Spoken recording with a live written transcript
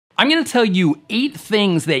I'm gonna tell you 8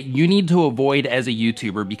 things that you need to avoid as a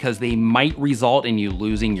YouTuber because they might result in you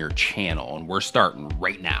losing your channel, and we're starting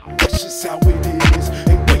right now. That's just how it is.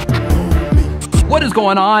 Ain't waiting on me. What is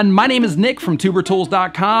going on? My name is Nick from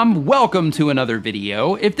tubertools.com. Welcome to another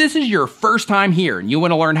video. If this is your first time here and you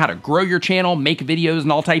want to learn how to grow your channel, make videos,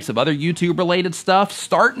 and all types of other YouTube related stuff,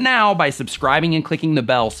 start now by subscribing and clicking the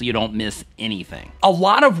bell so you don't miss anything. A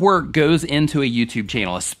lot of work goes into a YouTube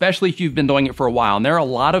channel, especially if you've been doing it for a while, and there are a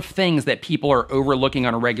lot of things that people are overlooking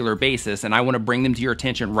on a regular basis, and I want to bring them to your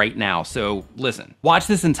attention right now. So listen, watch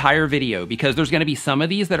this entire video because there's going to be some of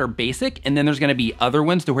these that are basic, and then there's going to be other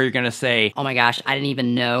ones to where you're going to say, oh my gosh, I didn't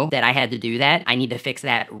even know that I had to do that. I need to fix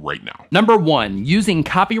that right now. Number 1, using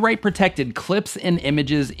copyright protected clips and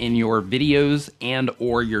images in your videos and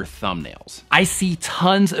or your thumbnails. I see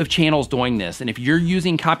tons of channels doing this, and if you're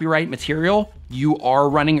using copyright material, you are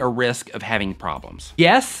running a risk of having problems.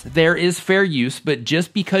 Yes, there is fair use, but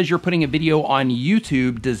just because you're putting a video on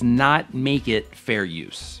YouTube does not make it fair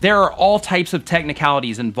use. There are all types of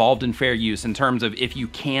technicalities involved in fair use in terms of if you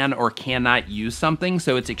can or cannot use something,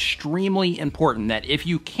 so it's extremely important that if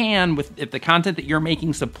you can, if the content that you're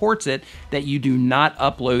making supports it, that you do not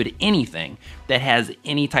upload anything that has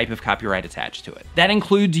any type of copyright attached to it. That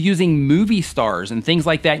includes using movie stars and things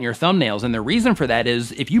like that in your thumbnails, and the reason for that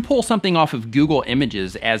is if you pull something off of Google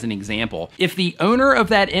Images as an example, if the owner of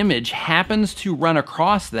that image happens to run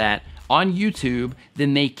across that on YouTube,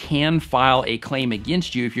 then they can file a claim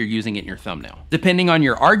against you if you're using it in your thumbnail. Depending on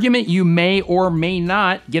your argument, you may or may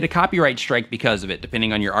not get a copyright strike because of it.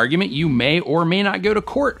 Depending on your argument, you may or may not go to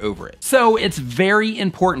court over it. So it's very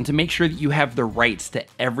important to make sure that you have the rights to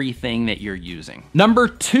everything that you're using. Number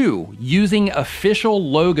 2, using official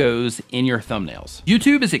logos in your thumbnails.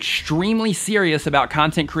 YouTube is extremely serious about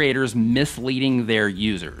content creators misleading their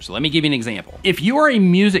users. Let me give you an example. If you are a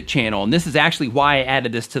music channel, and this is actually why I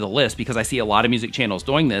added this to the list, because I see a lot of music channels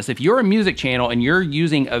doing this. If you're a music channel and you're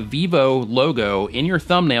using a Vivo logo in your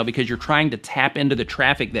thumbnail because you're trying to tap into the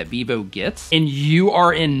traffic that Vivo gets, and you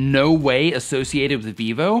are in no way associated with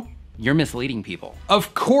Vivo, you're misleading people.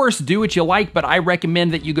 Of course, do what you like, but I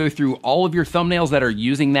recommend that you go through all of your thumbnails that are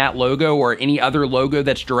using that logo or any other logo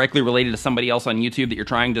that's directly related to somebody else on YouTube that you're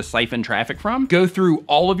trying to siphon traffic from. Go through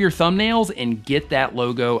all of your thumbnails and get that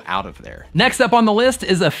logo out of there. Next up on the list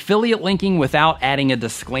is affiliate linking without adding a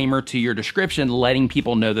disclaimer to your description, letting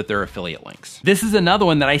people know that they're affiliate links. This is another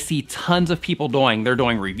one that I see tons of people doing. They're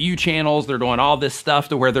doing review channels, they're doing all this stuff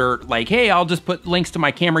to where they're like, hey, I'll just put links to my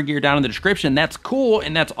camera gear down in the description. That's cool,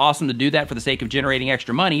 and that's awesome to do that for the sake of generating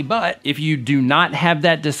extra money, but if you do not have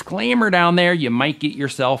that disclaimer down there, you might get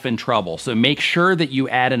yourself in trouble. So make sure that you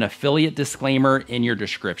add an affiliate disclaimer in your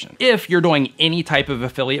description if you're doing any type of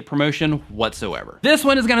affiliate promotion whatsoever. This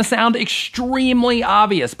one is gonna sound extremely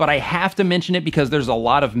obvious, but I have to mention it because there's a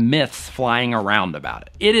lot of myths flying around about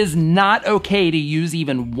it. It is not okay to use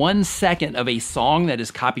even 1 second of a song that is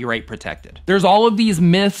copyright protected. There's all of these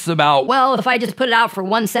myths about, well, if I just put it out for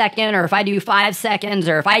 1 second, or if I do 5 seconds,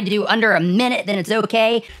 or if I do under a minute, then it's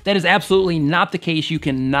okay. That is absolutely not the case. You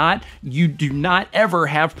do not ever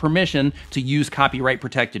have permission to use copyright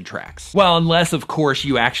protected tracks. Well, unless of course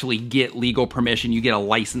you actually get legal permission, you get a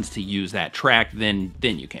license to use that track, then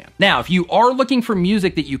you can. Now, if you are looking for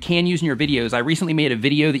music that you can use in your videos, I recently made a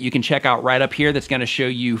video that you can check out right up here that's gonna show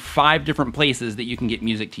you 5 different places that you can get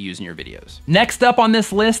music to use in your videos. Next up on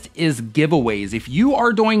this list is giveaways. If you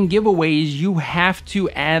are doing giveaways, you have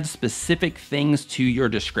to add specific things to your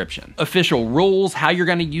description. Official rules, how you're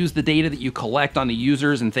gonna use the data that you collect on the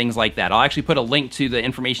users and things like that. I'll actually put a link to the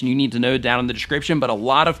information you need to know down in the description, but a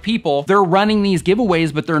lot of people, they're running these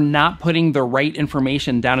giveaways, but they're not putting the right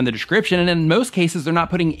information down in the description, and in most cases, they're not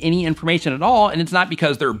putting any information at all, and it's not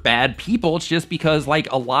because they're bad people, it's just because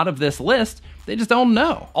like a lot of this list, they just don't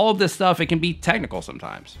know. All of this stuff, it can be technical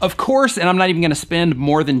sometimes. Of course, and I'm not even gonna spend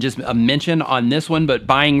more than just a mention on this one, but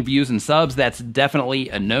buying views and subs, that's definitely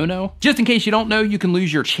a no-no. Just in case you don't know, you can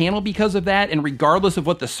lose your channel because of that, and regardless of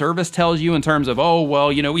what the service tells you in terms of, oh,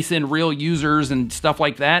 well, you know, we send real users and stuff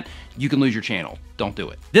like that, you can lose your channel. Don't do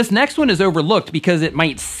it. This next one is overlooked because it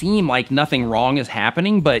might seem like nothing wrong is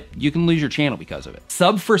happening, but you can lose your channel because of it.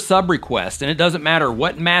 Sub for sub request, and it doesn't matter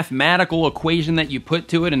what mathematical equation that you put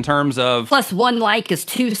to it in terms of plus 1 like is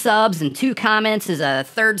 2 subs, and 2 comments is a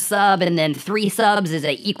 3rd sub, and then 3 subs is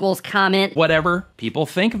a equals comment. Whatever. People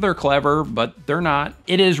think they're clever, but they're not.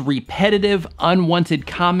 It is repetitive, unwanted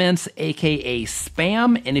comments, aka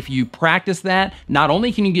spam, and if you practice that, not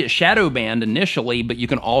only can you get shadow banned initially, but you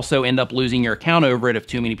can also end up losing your account over it if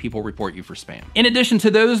too many people report you for spam. In addition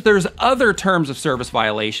to those, there's other terms of service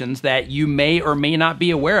violations that you may or may not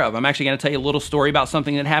be aware of. I'm actually gonna tell you a little story about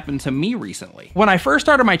something that happened to me recently. When I first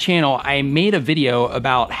started my channel, I made a video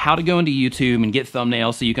about how to go into YouTube and get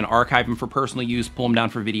thumbnails so you can archive them for personal use, pull them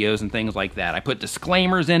down for videos and things like that. I put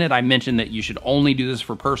disclaimers in it. I mentioned that you should only do this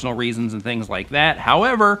for personal reasons and things like that.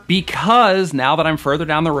 However, because now that I'm further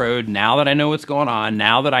down the road, now that I know what's going on,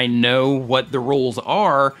 now that I know what the rules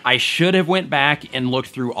are, I should have went back and looked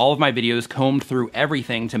through all of my videos, combed through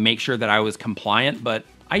everything to make sure that I was compliant, but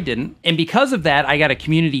I didn't. And because of that, I got a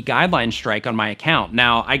community guideline strike on my account.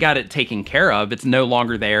 Now, I got it taken care of. It's no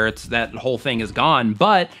longer there. That whole thing is gone.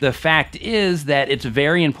 But the fact is that it's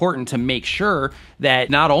very important to make sure that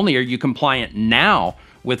not only are you compliant now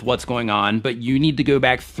with what's going on, but you need to go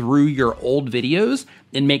back through your old videos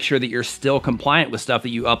and make sure that you're still compliant with stuff that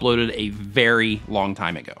you uploaded a very long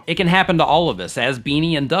time ago. It can happen to all of us. As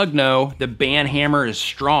Beanie and Doug know, the ban hammer is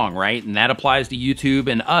strong, right? And that applies to YouTube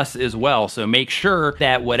and us as well. So make sure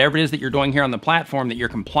that whatever it is that you're doing here on the platform, that you're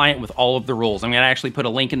compliant with all of the rules. I'm gonna actually put a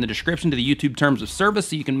link in the description to the YouTube terms of service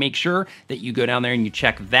so you can make sure that you go down there and you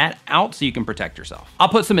check that out so you can protect yourself. I'll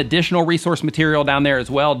put some additional resource material down there as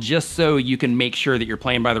well, just so you can make sure that you're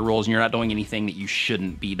playing by the rules and you're not doing anything that you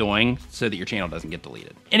shouldn't be doing so that your channel doesn't get deleted.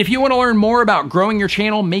 And if you want to learn more about growing your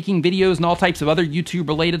channel, making videos, and all types of other YouTube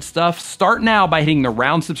related stuff, start now by hitting the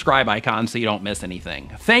round subscribe icon so you don't miss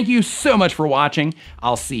anything. Thank you so much for watching.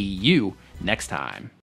 I'll see you next time.